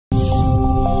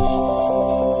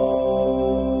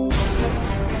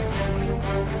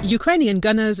Ukrainian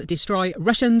gunners destroy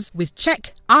Russians with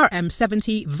Czech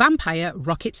RM-70 Vampire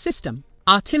rocket system.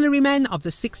 Artillerymen of the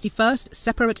 61st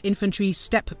Separate Infantry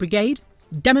Steppe Brigade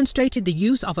demonstrated the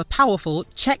use of a powerful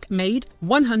Czech-made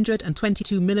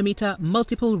 122mm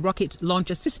multiple rocket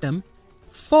launcher system,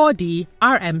 4D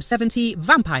RM-70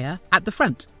 Vampire, at the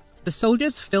front. The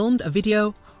soldiers filmed a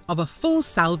video of a full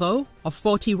salvo of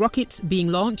 40 rockets being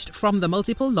launched from the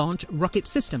multiple launch rocket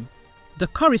system. The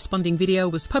corresponding video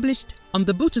was published on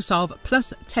the Butusov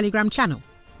Plus Telegram channel.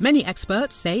 Many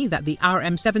experts say that the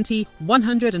RM-70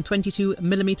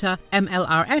 122mm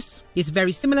MLRS is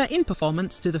very similar in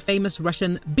performance to the famous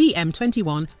Russian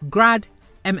BM-21 Grad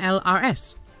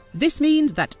MLRS. This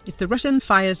means that if the Russian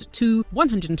fires two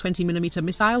 120mm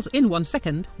missiles in 1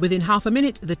 second, within half a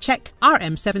minute the Czech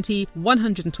RM-70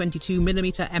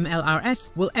 122mm MLRS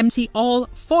will empty all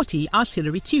 40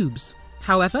 artillery tubes.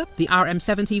 However, the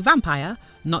RM-70 Vampire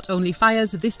not only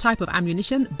fires this type of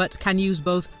ammunition but can use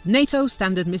both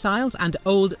NATO-standard missiles and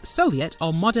old Soviet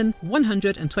or modern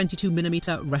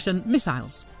 122mm Russian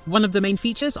missiles. One of the main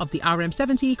features of the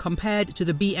RM-70 compared to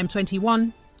the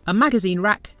BM-21, a magazine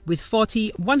rack with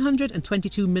 40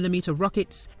 122mm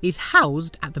rockets, is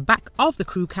housed at the back of the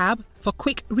crew cab for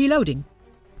quick reloading.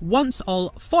 Once all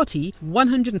 40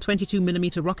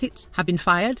 122mm rockets have been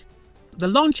fired, the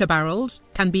launcher barrels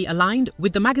can be aligned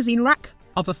with the magazine rack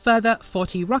of a further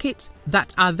 40 rockets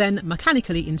that are then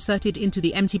mechanically inserted into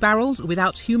the empty barrels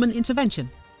without human intervention.